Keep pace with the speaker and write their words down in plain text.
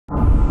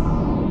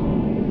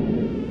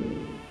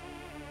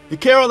The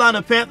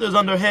Carolina Panthers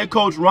under head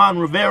coach Ron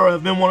Rivera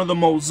have been one of the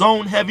most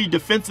zone-heavy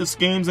defensive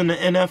schemes in the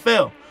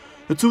NFL.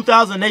 The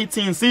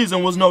 2018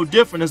 season was no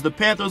different, as the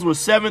Panthers were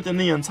 7th in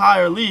the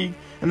entire league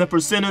in the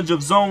percentage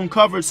of zone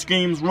coverage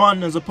schemes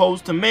run as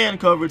opposed to man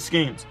coverage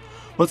schemes.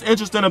 What's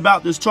interesting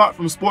about this chart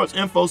from Sports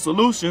Info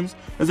Solutions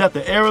is that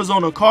the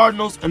Arizona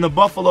Cardinals and the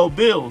Buffalo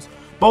Bills,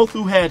 both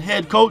who had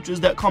head coaches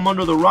that come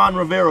under the Ron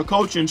Rivera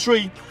coaching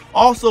tree,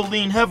 also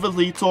lean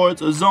heavily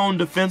towards a zone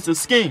defensive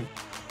scheme.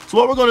 So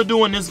what we're going to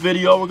do in this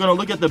video, we're going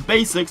to look at the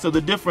basics of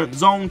the different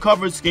zone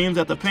coverage schemes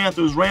that the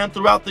Panthers ran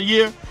throughout the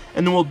year,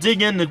 and then we'll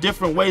dig into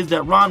different ways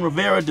that Ron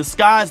Rivera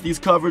disguised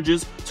these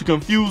coverages to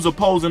confuse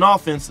opposing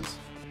offenses.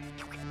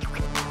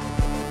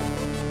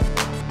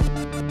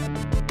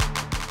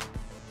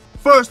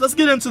 First, let's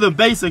get into the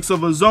basics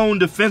of a zone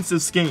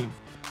defensive scheme.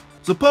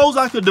 Suppose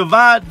I could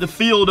divide the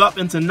field up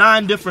into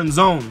 9 different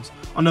zones.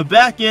 On the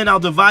back end, I'll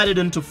divide it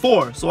into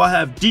 4, so I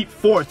have deep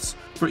fourths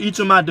for each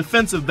of my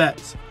defensive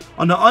backs.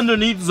 On the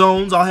underneath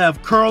zones, I'll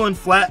have curl and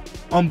flat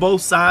on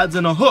both sides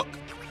and a hook.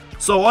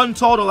 So in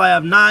total, I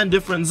have 9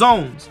 different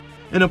zones.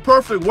 In a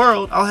perfect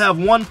world, I'll have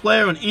 1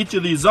 player in each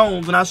of these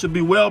zones, and I should be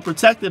well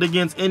protected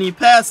against any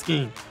pass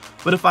scheme.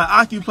 But if I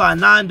occupy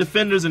 9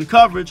 defenders in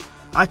coverage,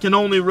 I can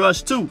only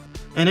rush 2.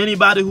 And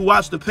anybody who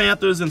watched the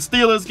Panthers and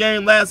Steelers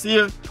game last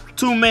year,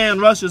 2-man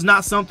rush is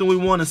not something we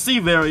want to see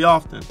very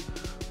often.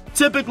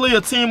 Typically,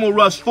 a team will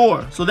rush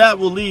 4, so that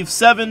will leave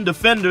 7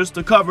 defenders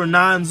to cover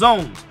 9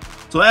 zones.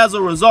 So as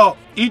a result,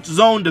 each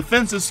zone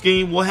defensive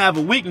scheme will have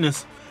a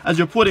weakness, as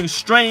you're putting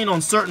strain on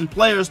certain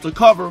players to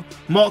cover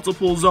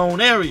multiple zone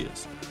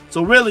areas.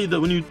 So really,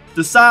 when you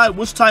decide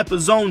which type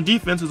of zone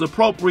defense is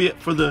appropriate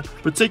for the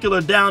particular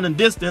down and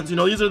distance,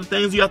 these are the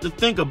things you have to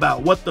think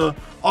about. What the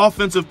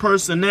offensive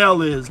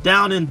personnel is,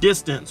 down and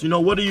distance,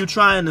 what are you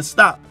trying to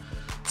stop?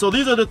 So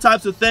these are the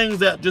types of things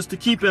that just to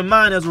keep in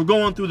mind as we're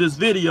going through this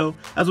video,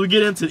 as we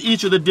get into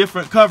each of the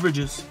different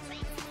coverages.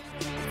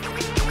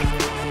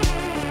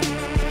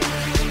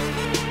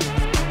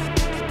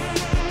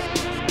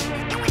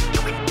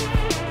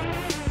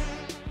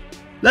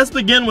 Let's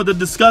begin with a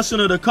discussion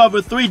of the cover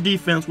 3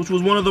 defense, which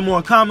was one of the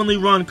more commonly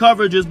run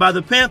coverages by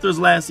the Panthers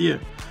last year.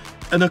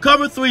 In the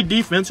cover 3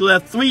 defense, you'll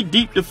have 3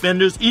 deep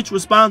defenders, each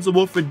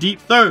responsible for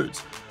deep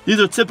thirds. These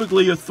are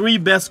typically your 3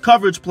 best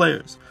coverage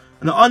players.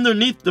 In the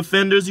underneath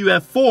defenders, you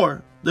have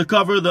 4 to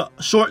cover the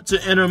short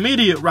to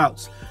intermediate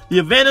routes. The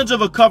advantage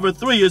of a cover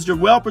 3 is you're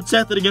well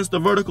protected against the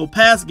vertical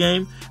pass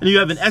game, and you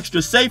have an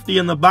extra safety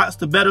in the box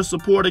to better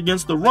support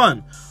against the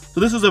run. So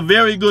this is a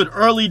very good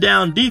early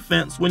down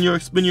defense when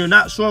you're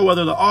not sure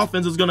whether the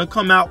offense is going to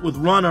come out with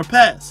run or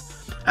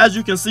pass. As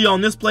you can see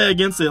on this play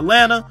against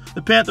Atlanta,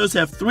 the Panthers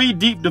have 3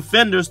 deep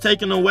defenders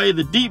taking away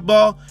the deep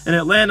ball, and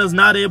Atlanta's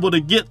not able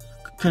to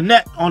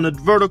connect on the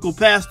vertical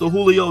pass to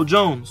Julio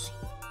Jones.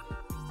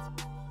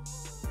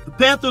 The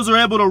Panthers are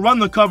able to run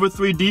the cover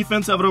 3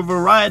 defense at a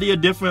variety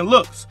of different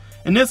looks.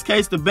 In this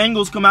case, the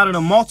Bengals come out in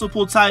a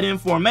multiple tight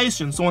end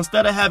formation, so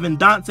instead of having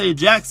Dante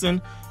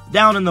Jackson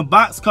down in the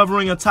box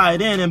covering a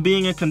tight end and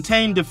being a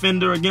contained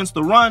defender against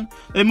the run,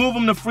 they move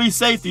him to free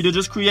safety to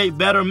just create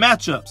better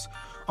matchups.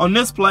 On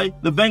this play,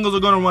 the Bengals are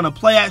going to run a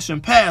play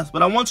action pass,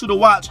 but I want you to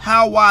watch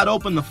how wide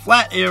open the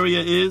flat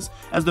area is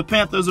as the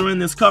Panthers are in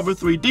this cover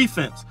 3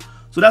 defense.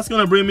 So that's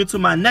going to bring me to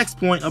my next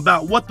point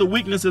about what the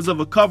weaknesses of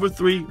a cover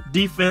 3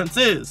 defense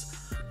is.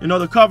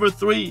 The cover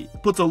 3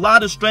 puts a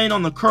lot of strain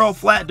on the curl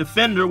flat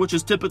defender, which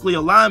is typically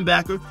a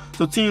linebacker,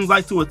 so teams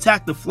like to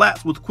attack the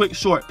flats with quick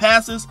short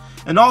passes,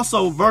 and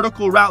also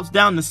vertical routes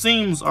down the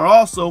seams are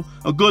also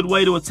a good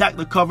way to attack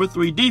the cover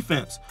 3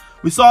 defense.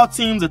 We saw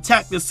teams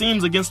attack the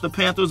seams against the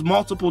Panthers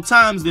multiple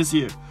times this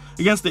year.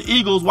 Against the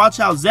Eagles, watch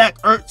how Zach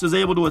Ertz is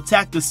able to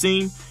attack the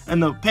seam,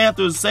 and the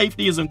Panthers'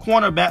 safeties and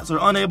cornerbacks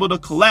are unable to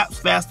collapse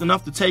fast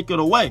enough to take it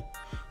away.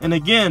 And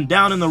again,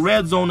 down in the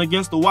red zone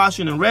against the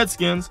Washington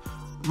Redskins,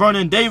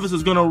 Vernon Davis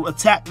is going to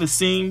attack the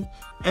seam,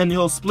 and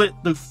he'll split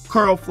the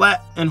curl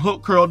flat and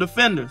hook curl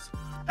defenders.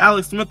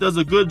 Alex Smith does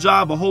a good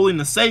job of holding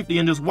the safety,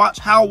 and just watch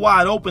how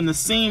wide open the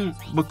seam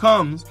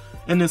becomes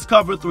in this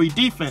cover 3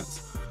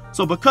 defense.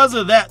 So because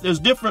of that, there's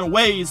different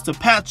ways to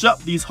patch up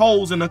these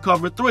holes in the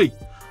cover 3.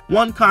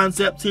 One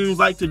concept teams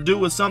like to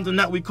do is something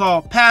that we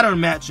call pattern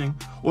matching,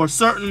 or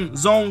certain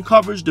zone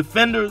coverage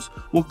defenders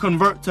will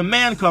convert to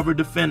man cover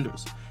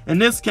defenders. In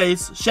this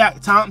case,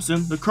 Shaq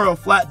Thompson, the curl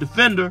flat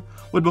defender,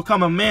 would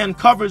become a man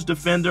coverage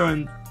defender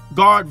and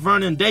guard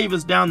Vernon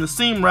Davis down the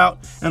seam route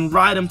and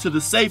ride him to the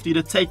safety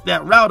to take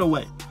that route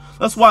away.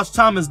 Let's watch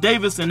Thomas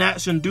Davis in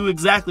action do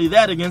exactly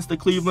that against the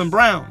Cleveland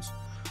Browns.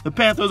 The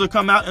Panthers will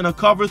come out in a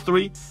cover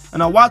 3, and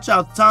now watch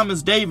how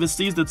Thomas Davis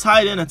sees the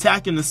tight end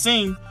attacking the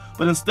seam,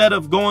 but instead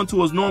of going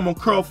to his normal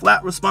curl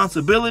flat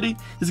responsibility,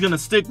 he's going to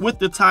stick with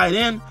the tight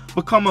end,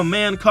 become a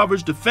man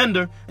coverage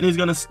defender, and he's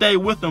going to stay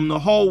with him the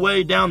whole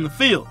way down the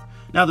field.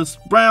 Now the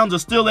Browns are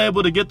still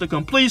able to get the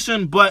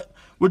completion, but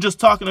we're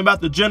just talking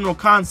about the general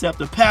concept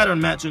of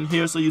pattern matching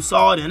here, so you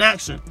saw it in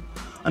action.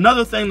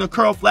 Another thing the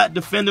curl flat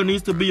defender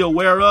needs to be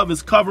aware of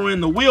is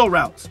covering the wheel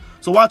routes.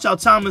 So watch how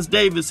Thomas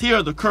Davis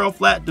here, the curl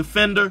flat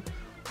defender,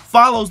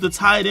 follows the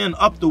tight end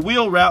up the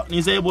wheel route, and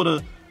he's able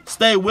to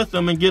stay with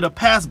him and get a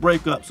pass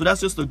breakup. So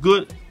that's just a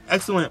good,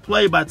 excellent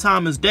play by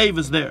Thomas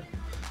Davis there.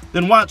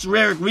 Then watch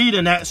Eric Reed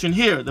in action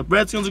here. The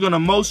Redskins are going to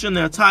motion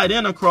their tight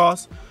end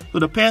across, so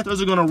the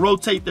Panthers are going to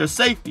rotate their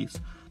safeties.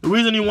 The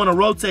reason you want to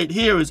rotate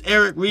here is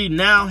Eric Reed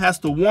now has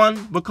to,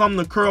 1, become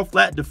the curl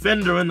flat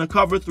defender in the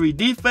cover 3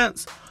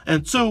 defense,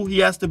 and 2, he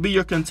has to be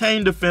your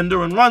contained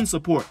defender and run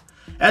support.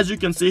 As you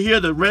can see here,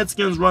 the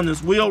Redskins run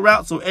this wheel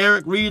route, so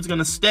Eric Reed's going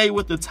to stay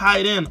with the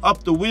tight end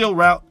up the wheel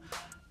route,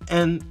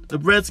 and the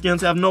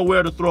Redskins have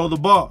nowhere to throw the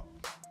ball.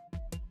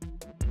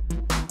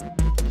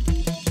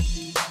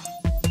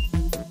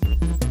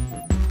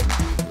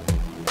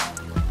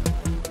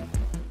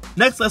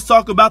 Next, let's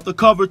talk about the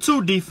cover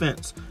 2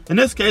 defense. In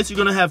this case, you're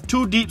going to have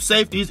 2 deep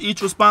safeties,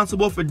 each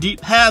responsible for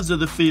deep halves of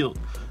the field.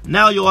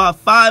 Now you'll have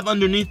 5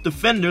 underneath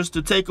defenders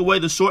to take away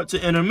the short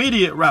to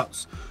intermediate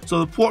routes.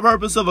 So the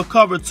purpose of a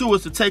cover 2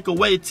 is to take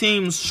away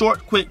teams'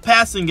 short, quick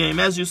passing game.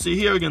 As you see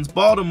here against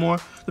Baltimore,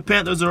 the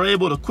Panthers are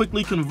able to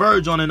quickly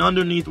converge on an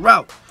underneath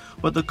route.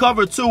 But the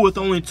cover 2 with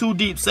only 2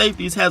 deep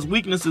safeties has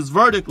weaknesses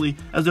vertically,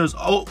 as there's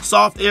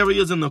soft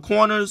areas in the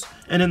corners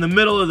and in the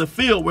middle of the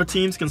field where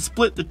teams can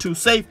split the 2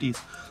 safeties.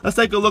 Let's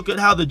take a look at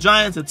how the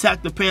Giants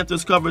attack the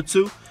Panthers cover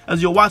 2.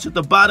 As you'll watch at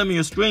the bottom of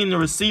your screen, the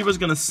receiver's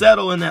going to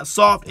settle in that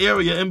soft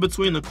area in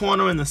between the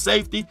corner and the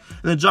safety,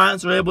 and the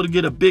Giants are able to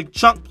get a big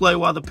chunk play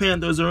while the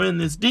Panthers are in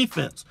this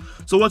defense.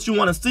 So what you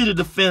want to see to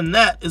defend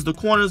that is the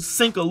corners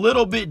sink a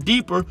little bit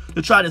deeper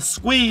to try to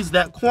squeeze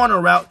that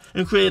corner route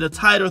and create a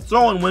tighter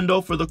throwing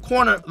window for the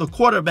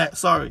quarterback.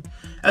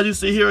 As you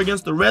see here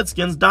against the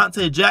Redskins,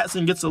 Dopetrackz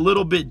Jackson gets a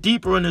little bit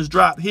deeper in his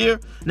drop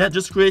here, and that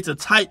just creates a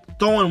tight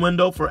throwing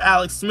window for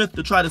Alex Smith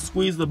to try to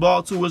squeeze the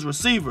ball to his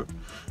receiver.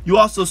 You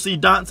also see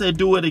Dopetrackz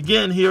do it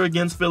again here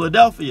against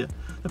Philadelphia.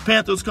 The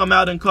Panthers come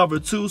out in cover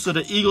 2, so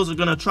the Eagles are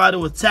going to try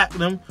to attack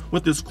them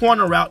with this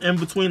corner route in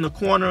between the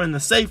corner and the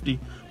safety.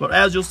 But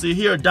as you'll see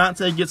here,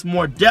 Dopetrackz gets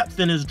more depth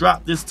in his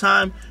drop this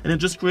time, and it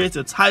just creates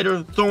a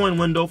tighter throwing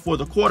window for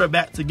the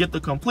quarterback to get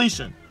the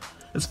completion.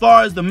 As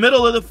far as the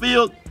middle of the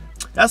field,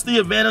 that's the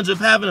advantage of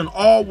having an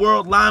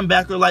all-world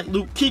linebacker like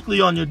Luke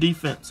Kuechly on your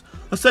defense.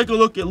 Let's take a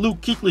look at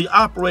Luke Kuechly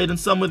operate in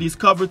some of these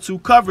cover 2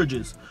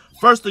 coverages.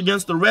 First,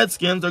 against the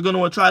Redskins, they're going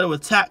to try to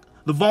attack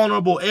the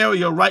vulnerable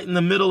area right in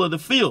the middle of the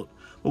field.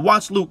 But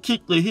watch Luke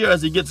Kuechly here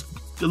as he gets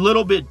a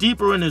little bit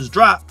deeper in his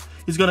drop.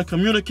 He's going to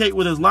communicate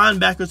with his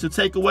linebackers to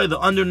take away the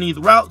underneath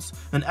routes,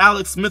 and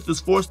Alex Smith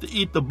is forced to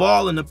eat the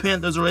ball, and the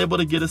Panthers are able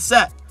to get a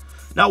sack.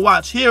 Now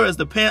watch here as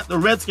the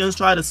Redskins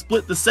try to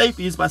split the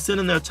safeties by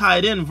sending their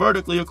tight end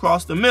vertically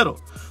across the middle.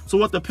 So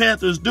what the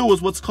Panthers do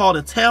is what's called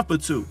a Tampa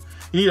 2.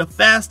 You need a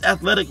fast,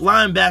 athletic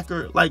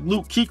linebacker like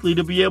Luke Kuechly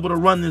to be able to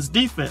run this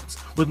defense.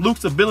 With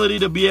Luke's ability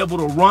to be able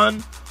to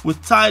run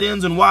with tight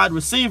ends and wide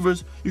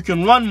receivers, you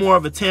can run more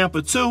of a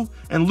Tampa 2,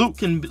 and Luke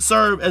can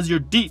serve as your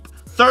deep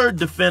 3rd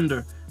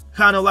defender,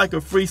 kind of like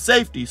a free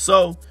safety.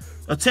 So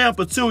a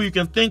Tampa 2 you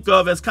can think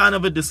of as kind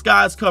of a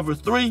disguised cover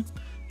 3,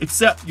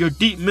 except your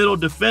deep middle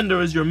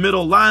defender is your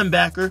middle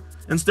linebacker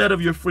instead of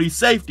your free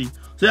safety.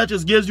 So that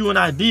just gives you an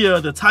idea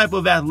of the type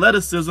of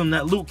athleticism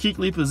that Luke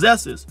Kuechly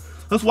possesses.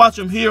 Let's watch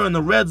him here in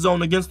the red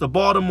zone against the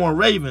Baltimore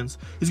Ravens.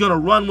 He's going to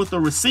run with the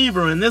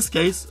receiver in this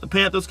case. The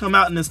Panthers come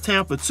out in this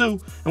Tampa 2,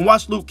 and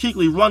watch Luke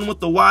Kuechly run with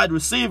the wide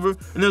receiver,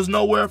 and there's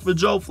nowhere for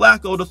Joe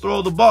Flacco to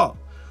throw the ball.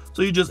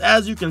 So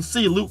as you can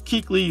see, Luke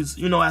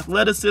Kuechly's,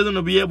 athleticism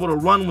to be able to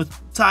run with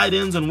tight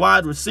ends and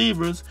wide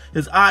receivers,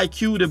 his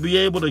IQ to be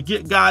able to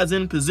get guys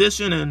in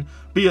position and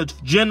be a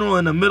general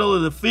in the middle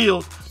of the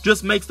field,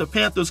 just makes the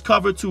Panthers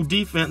cover 2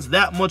 defense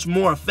that much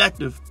more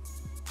effective.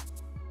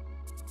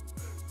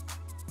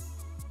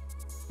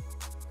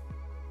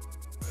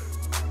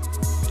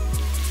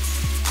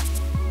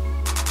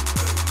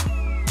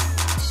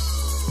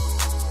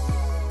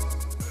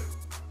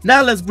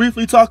 Now let's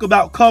briefly talk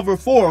about cover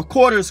 4, or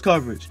quarters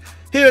coverage.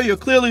 Here you're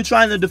clearly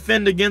trying to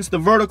defend against the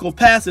vertical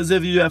passes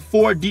if you have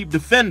 4 deep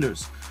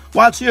defenders.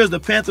 Watch here as the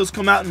Panthers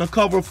come out in the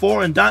cover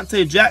 4, and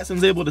Dopetrackz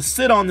Jackson's able to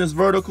sit on this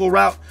vertical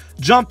route,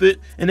 jump it,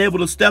 and able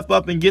to step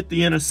up and get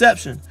the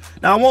interception.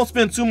 Now I won't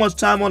spend too much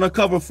time on the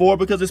cover 4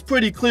 because it's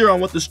pretty clear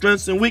on what the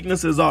strengths and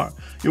weaknesses are.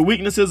 Your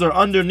weaknesses are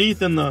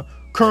underneath in the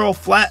curl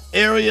flat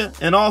area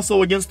and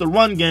also against the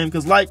run game,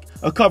 because like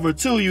a cover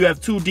 2 you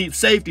have 2 deep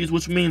safeties,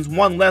 which means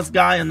 1 less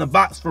guy in the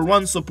box for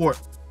run support.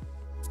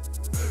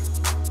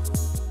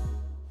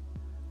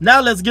 Now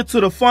let's get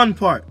to the fun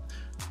part.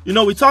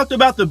 We talked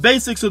about the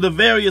basics of the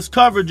various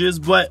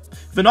coverages, but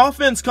if an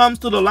offense comes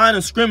to the line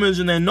of scrimmage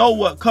and they know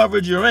what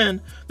coverage you're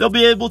in, they'll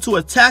be able to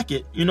attack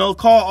it,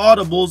 call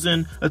audibles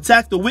and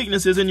attack the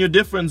weaknesses in your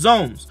different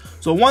zones.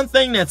 So one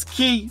thing that's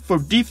key for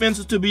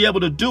defenses to be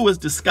able to do is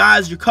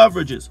disguise your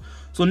coverages.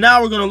 So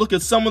now we're going to look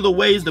at some of the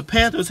ways the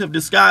Panthers have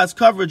disguised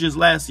coverages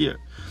last year.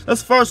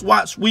 Let's first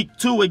watch week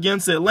 2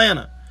 against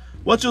Atlanta.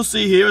 What you'll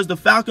see here is the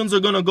Falcons are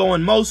going to go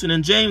in motion,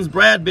 and James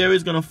Bradberry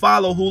is going to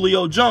follow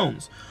Julio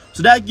Jones.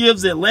 So that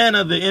gives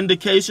Atlanta the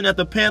indication that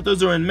the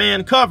Panthers are in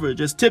man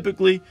coverage, as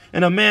typically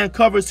in a man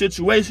coverage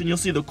situation, you'll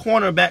see the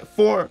cornerback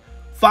 4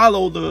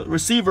 follow the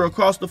receiver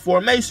across the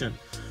formation.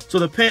 So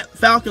the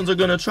Falcons are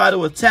going to try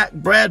to attack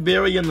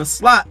Bradbury in the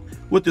slot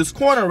with this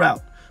corner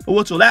route. But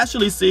what you'll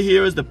actually see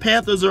here is the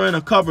Panthers are in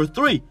a cover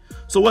 3.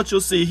 So what you'll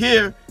see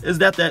here is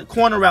that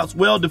corner route's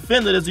well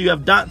defended, as you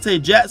have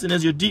Dopetrackz Jackson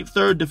as your deep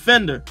third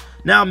defender.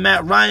 Now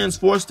Matt Ryan's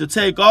forced to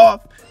take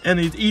off and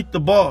he's eat the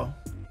ball.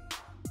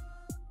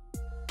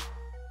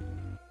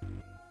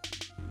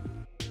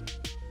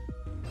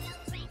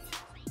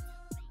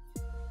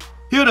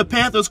 Here the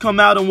Panthers come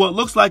out in what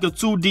looks like a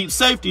 2-deep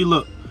safety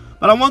look.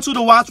 But I want you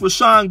to watch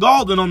Rashawn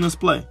Golden on this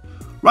play.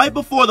 Right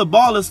before the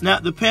ball is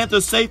snapped, the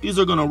Panthers safeties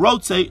are going to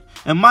rotate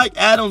and Mike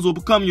Adams will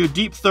become your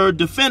deep third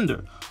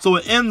defender. So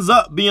it ends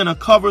up being a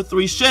cover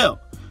 3 shell.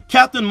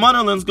 Captain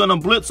Munnerlin's going to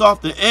blitz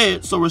off the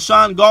edge, so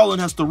Rashawn Golden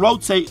has to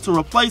rotate to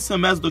replace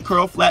him as the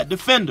curl flat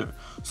defender.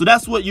 So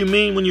that's what you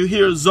mean when you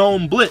hear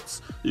zone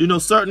blitz. You know,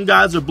 certain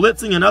guys are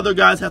blitzing and other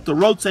guys have to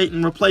rotate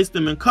and replace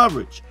them in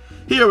coverage.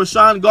 Here,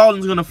 Rashawn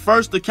Golden's going to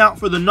first account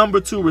for the number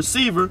 2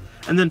 receiver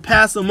and then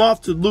pass him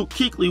off to Luke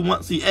Kuechly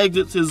once he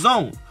exits his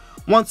zone.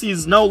 Once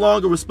he's no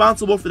longer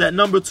responsible for that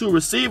number 2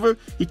 receiver,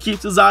 he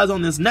keeps his eyes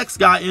on this next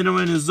guy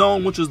entering his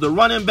zone, which is the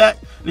running back,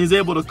 and he's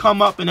able to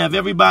come up and have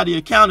everybody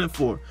accounted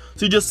for.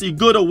 So you just see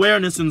good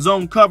awareness and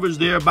zone coverage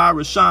there by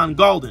Rashawn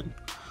Golden.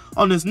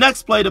 On this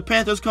next play, the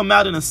Panthers come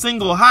out in a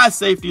single high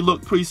safety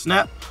look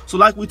pre-snap. So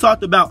like we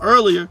talked about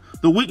earlier,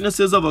 the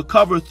weaknesses of a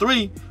cover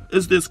 3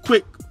 is this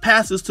quick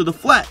passes to the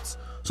flats.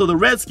 So the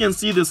Redskins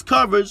see this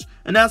coverage,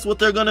 and that's what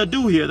they're going to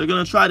do here. They're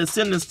going to try to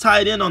send this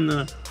tight end on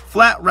the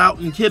flat route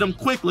and hit him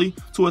quickly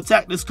to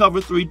attack this cover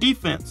 3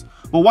 defense.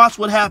 But watch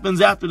what happens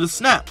after the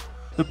snap.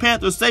 The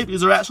Panthers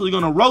safeties are actually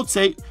going to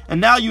rotate, and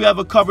now you have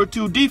a cover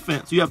 2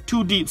 defense. You have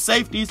 2 deep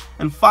safeties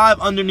and 5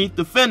 underneath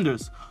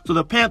defenders. So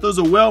the Panthers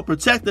are well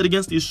protected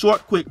against these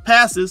short, quick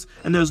passes,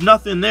 and there's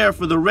nothing there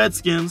for the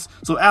Redskins,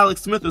 so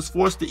Alex Smith is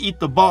forced to eat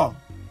the ball.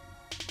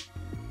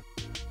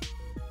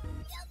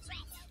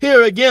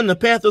 Here again, the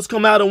Panthers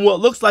come out in what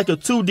looks like a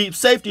 2-deep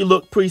safety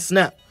look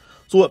pre-snap.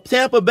 So what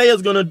Tampa Bay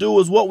is going to do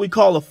is what we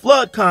call a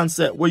flood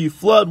concept, where you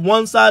flood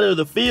one side of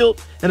the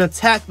field and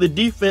attack the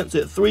defense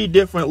at 3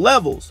 different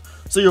levels.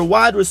 So your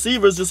wide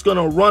receiver is just going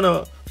to run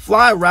a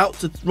fly route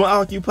to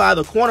occupy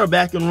the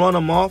cornerback and run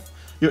them off.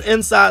 Your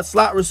inside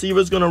slot receiver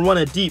is going to run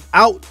a deep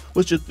out,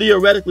 which should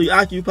theoretically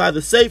occupy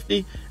the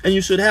safety, and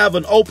you should have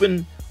an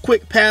open,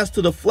 quick pass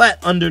to the flat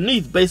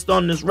underneath based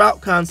on this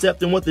route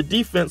concept and what the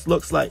defense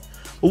looks like.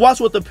 But watch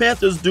what the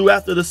Panthers do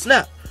after the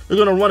snap. They're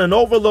going to run an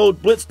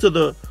overload blitz to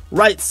the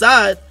right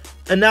side,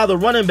 and now the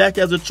running back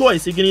has a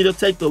choice. He can either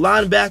take the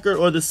linebacker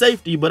or the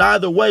safety, but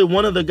either way,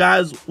 one of the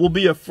guys will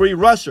be a free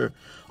rusher.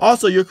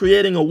 Also, you're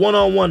creating a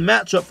one-on-one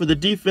matchup for the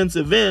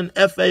defensive end,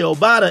 F.A.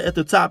 Obata, at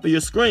the top of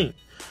your screen.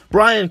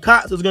 Brian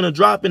Cox is going to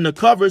drop into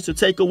coverage to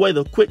take away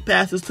the quick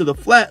passes to the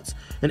flats,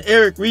 and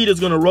Eric Reed is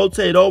going to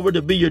rotate over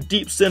to be your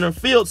deep center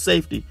field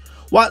safety.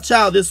 Watch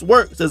how this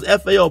works as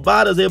F.A.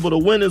 Obata is able to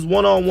win his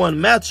one-on-one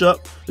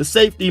matchup. The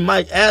safety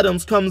Mike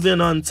Adams comes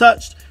in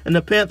untouched, and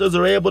the Panthers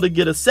are able to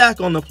get a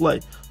sack on the play.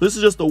 This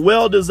is just a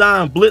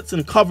well-designed blitz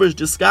and coverage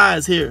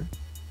disguise here.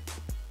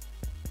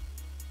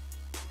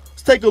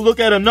 Let's take a look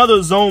at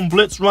another zone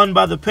blitz run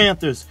by the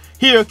Panthers.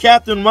 Here,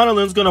 Captain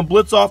Munnerlin's going to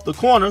blitz off the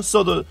corner,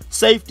 so the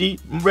safety,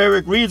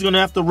 Eric Reed's going to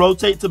have to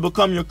rotate to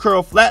become your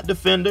curl flat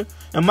defender,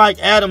 and Mike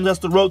Adams has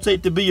to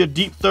rotate to be your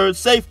deep third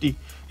safety.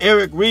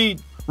 Eric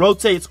Reed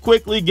rotates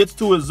quickly, gets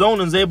to his zone,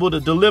 and is able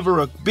to deliver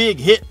a big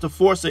hit to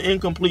force an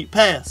incomplete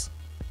pass.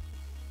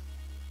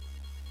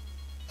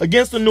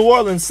 Against the New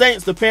Orleans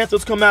Saints, the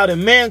Panthers come out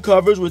in man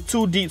coverage with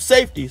 2 deep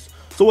safeties.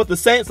 So what the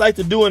Saints like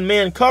to do in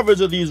man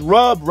coverage are these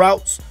rub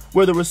routes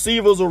where the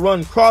receivers will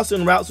run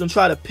crossing routes and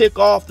try to pick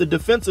off the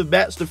defensive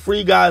backs to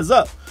free guys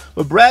up.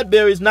 But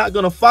Bradbury's not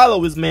going to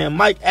follow his man.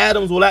 Mike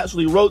Adams will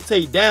actually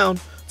rotate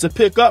down to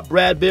pick up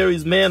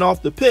Bradbury's man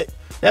off the pick.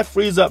 That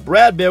frees up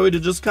Bradbury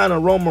to just kind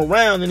of roam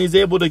around, and he's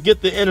able to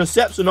get the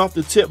interception off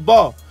the tip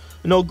ball.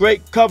 You know,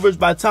 great coverage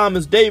by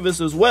Thomas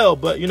Davis as well,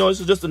 but, you know, this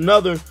is just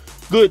another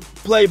good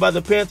play by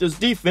the Panthers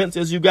defense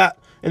as you got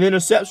an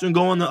interception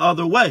going the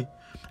other way.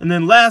 And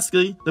then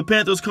lastly, the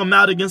Panthers come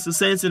out against the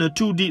Saints in a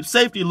 2-deep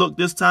safety look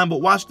this time, but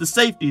watch the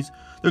safeties.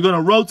 They're going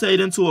to rotate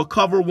into a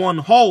cover 1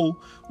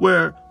 hole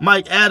where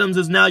Mike Adams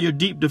is now your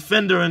deep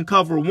defender in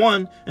cover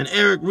 1, and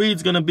Eric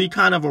Reed's going to be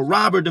kind of a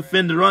robber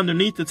defender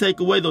underneath to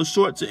take away those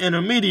short to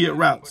intermediate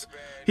routes.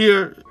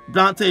 Here,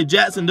 Dopetrackz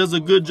Jackson does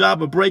a good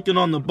job of breaking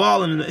on the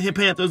ball, and the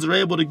Panthers are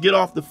able to get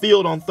off the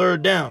field on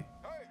 3rd down.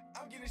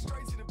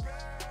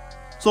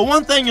 So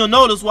one thing you'll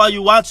notice while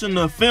you're watching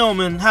the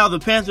film and how the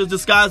Panthers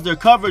disguise their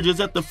coverage is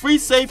that the free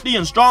safety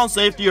and strong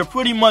safety are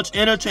pretty much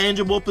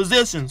interchangeable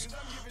positions.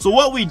 So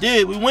what we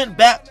did, we went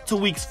back to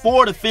weeks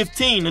 4 to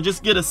 15 to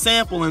just get a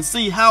sample and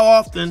see how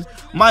often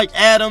Mike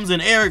Adams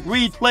and Eric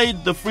Reed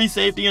played the free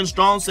safety and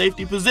strong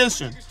safety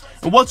position.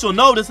 And what you'll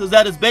notice is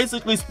that it's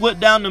basically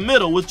split down the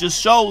middle, which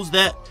just shows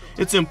that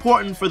it's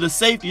important for the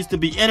safeties to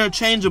be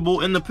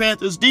interchangeable in the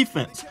Panthers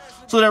defense.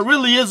 So there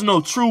really is no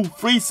true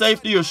free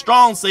safety or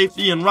strong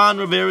safety in Ron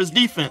Rivera's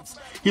defense.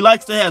 He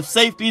likes to have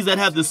safeties that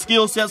have the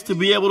skill sets to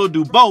be able to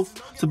do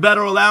both to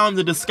better allow him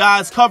to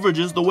disguise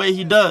coverages the way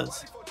he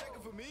does.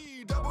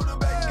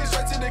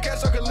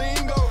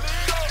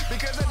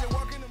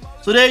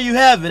 So there you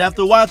have it.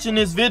 After watching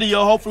this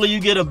video, hopefully you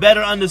get a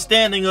better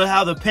understanding of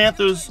how the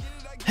Panthers'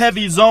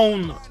 heavy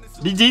zone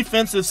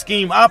defensive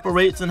scheme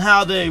operates and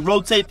how they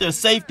rotate their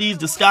safeties,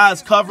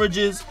 disguise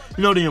coverages,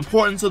 the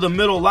importance of the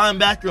middle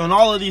linebacker, and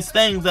all of these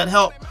things that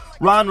help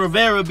Ron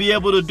Rivera be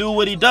able to do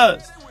what he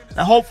does.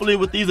 Now hopefully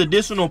with these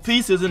additional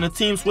pieces and the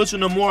team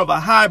switching to more of a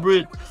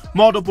hybrid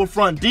multiple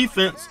front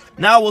defense,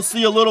 now we'll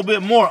see a little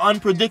bit more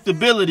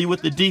unpredictability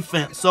with the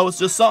defense. So it's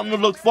just something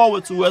to look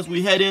forward to as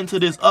we head into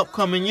this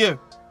upcoming year.